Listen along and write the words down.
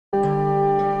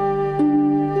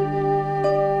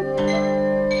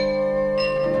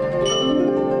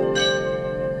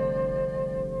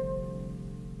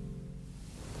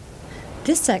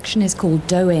This section is called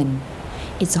Do In.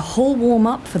 It's a whole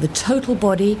warm-up for the total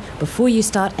body before you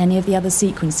start any of the other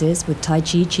sequences with Tai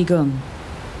Chi Qigong.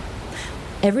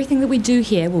 Everything that we do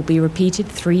here will be repeated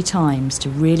 3 times to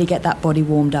really get that body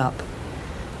warmed up.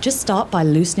 Just start by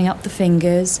loosening up the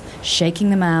fingers, shaking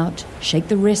them out, shake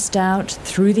the wrist out,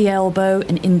 through the elbow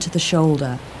and into the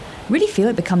shoulder. Really feel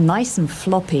it become nice and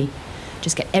floppy.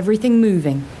 Just get everything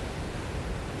moving.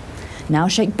 Now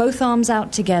shake both arms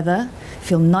out together.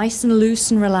 Feel nice and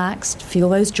loose and relaxed. Feel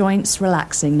those joints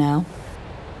relaxing now.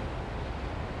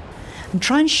 And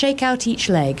try and shake out each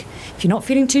leg. If you're not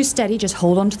feeling too steady, just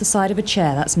hold on to the side of a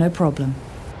chair. That's no problem.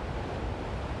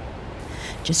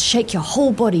 Just shake your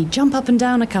whole body. Jump up and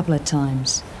down a couple of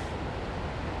times.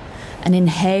 And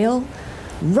inhale.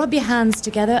 Rub your hands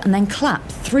together and then clap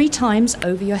 3 times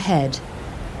over your head.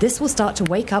 This will start to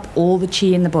wake up all the chi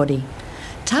in the body.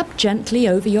 Tap gently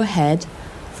over your head,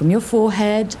 from your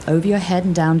forehead, over your head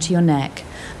and down to your neck.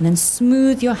 And then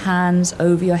smooth your hands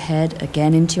over your head,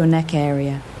 again into your neck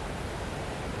area.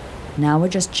 Now we're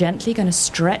just gently going to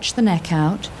stretch the neck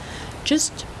out.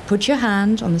 Just put your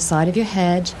hand on the side of your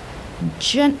head and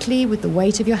gently, with the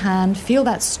weight of your hand, feel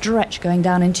that stretch going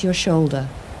down into your shoulder.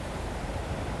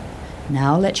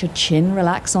 Now let your chin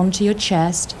relax onto your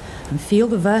chest and feel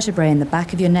the vertebrae in the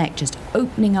back of your neck just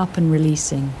opening up and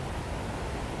releasing.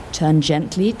 Turn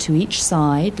gently to each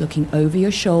side, looking over your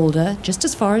shoulder, just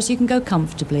as far as you can go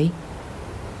comfortably.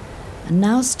 And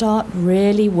now start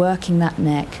really working that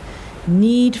neck.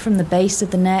 Knead from the base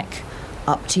of the neck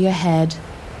up to your head.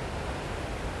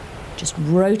 Just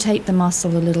rotate the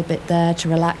muscle a little bit there to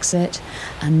relax it.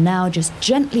 And now just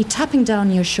gently tapping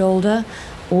down your shoulder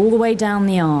all the way down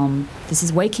the arm. This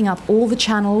is waking up all the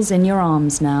channels in your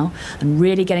arms now and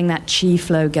really getting that chi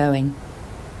flow going.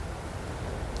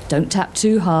 Don't tap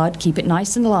too hard, keep it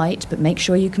nice and light, but make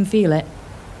sure you can feel it.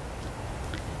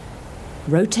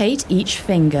 Rotate each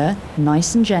finger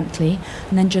nice and gently,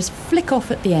 and then just flick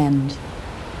off at the end.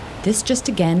 This just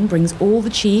again brings all the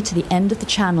chi to the end of the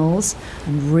channels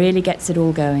and really gets it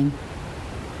all going.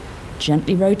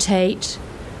 Gently rotate,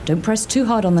 don't press too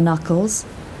hard on the knuckles,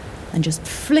 and just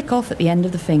flick off at the end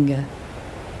of the finger.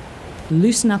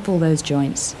 Loosen up all those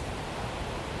joints.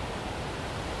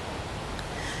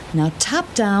 Now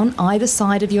tap down either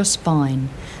side of your spine.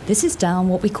 This is down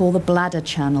what we call the bladder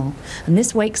channel, and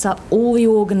this wakes up all the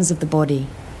organs of the body.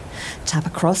 Tap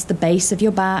across the base of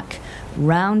your back,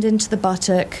 round into the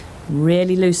buttock,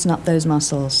 really loosen up those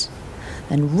muscles.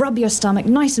 Then rub your stomach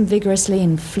nice and vigorously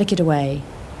and flick it away.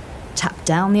 Tap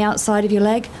down the outside of your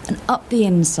leg and up the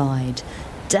inside.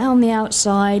 Down the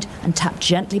outside and tap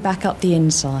gently back up the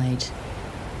inside.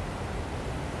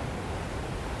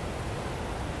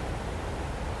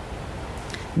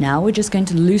 Now we're just going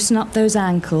to loosen up those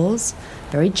ankles,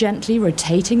 very gently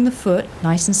rotating the foot,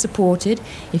 nice and supported.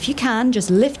 If you can,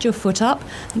 just lift your foot up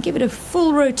and give it a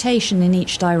full rotation in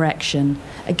each direction.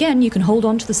 Again, you can hold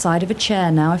on to the side of a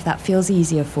chair now if that feels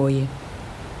easier for you.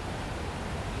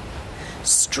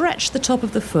 Stretch the top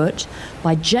of the foot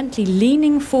by gently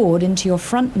leaning forward into your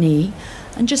front knee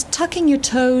and just tucking your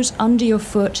toes under your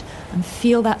foot and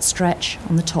feel that stretch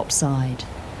on the top side.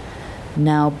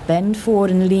 Now bend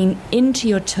forward and lean into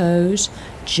your toes,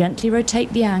 gently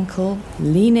rotate the ankle,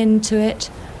 lean into it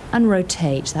and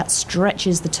rotate. That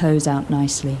stretches the toes out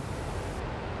nicely.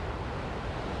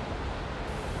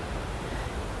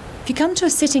 If you come to a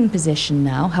sitting position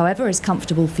now, however is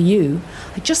comfortable for you,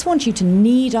 I just want you to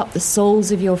knead up the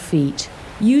soles of your feet.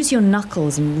 Use your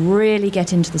knuckles and really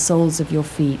get into the soles of your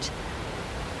feet.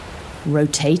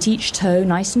 Rotate each toe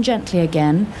nice and gently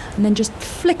again, and then just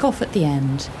flick off at the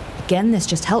end. Again, this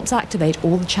just helps activate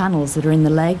all the channels that are in the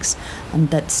legs and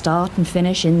that start and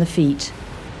finish in the feet.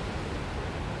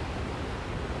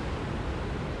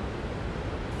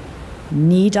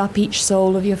 Knead up each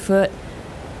sole of your foot.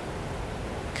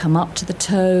 Come up to the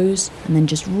toes and then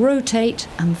just rotate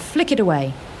and flick it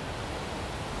away.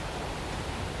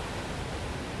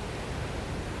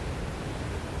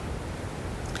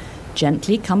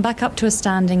 Gently come back up to a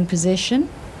standing position.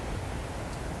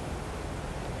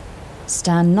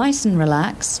 Stand nice and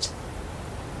relaxed.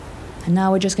 And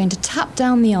now we're just going to tap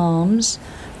down the arms,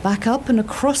 back up and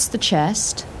across the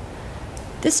chest.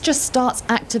 This just starts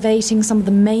activating some of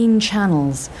the main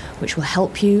channels, which will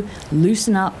help you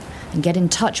loosen up and get in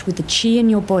touch with the chi in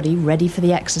your body ready for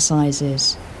the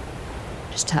exercises.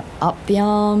 Just tap up the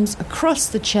arms, across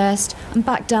the chest and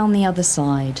back down the other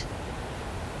side.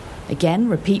 Again,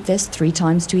 repeat this 3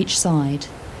 times to each side.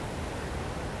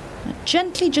 Now,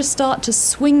 gently just start to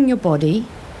swing your body,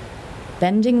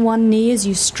 bending one knee as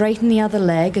you straighten the other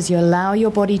leg, as you allow your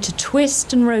body to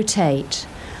twist and rotate.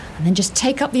 And then just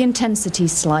take up the intensity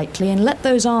slightly and let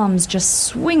those arms just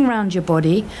swing round your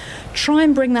body. Try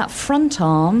and bring that front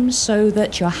arm so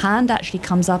that your hand actually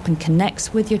comes up and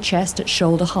connects with your chest at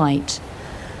shoulder height.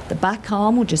 The back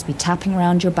arm will just be tapping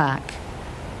around your back.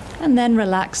 And then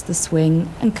relax the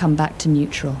swing and come back to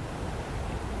neutral.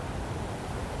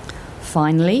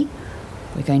 Finally,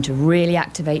 we're going to really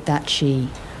activate that chi.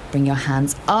 Bring your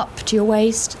hands up to your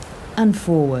waist and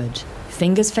forward.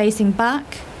 Fingers facing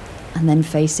back and then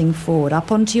facing forward.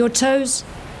 Up onto your toes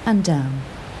and down.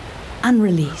 And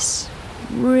release.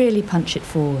 Really punch it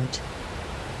forward.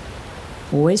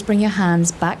 Always bring your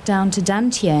hands back down to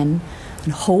Dantian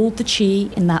and hold the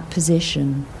chi in that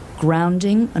position,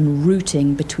 grounding and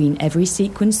rooting between every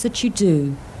sequence that you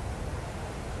do.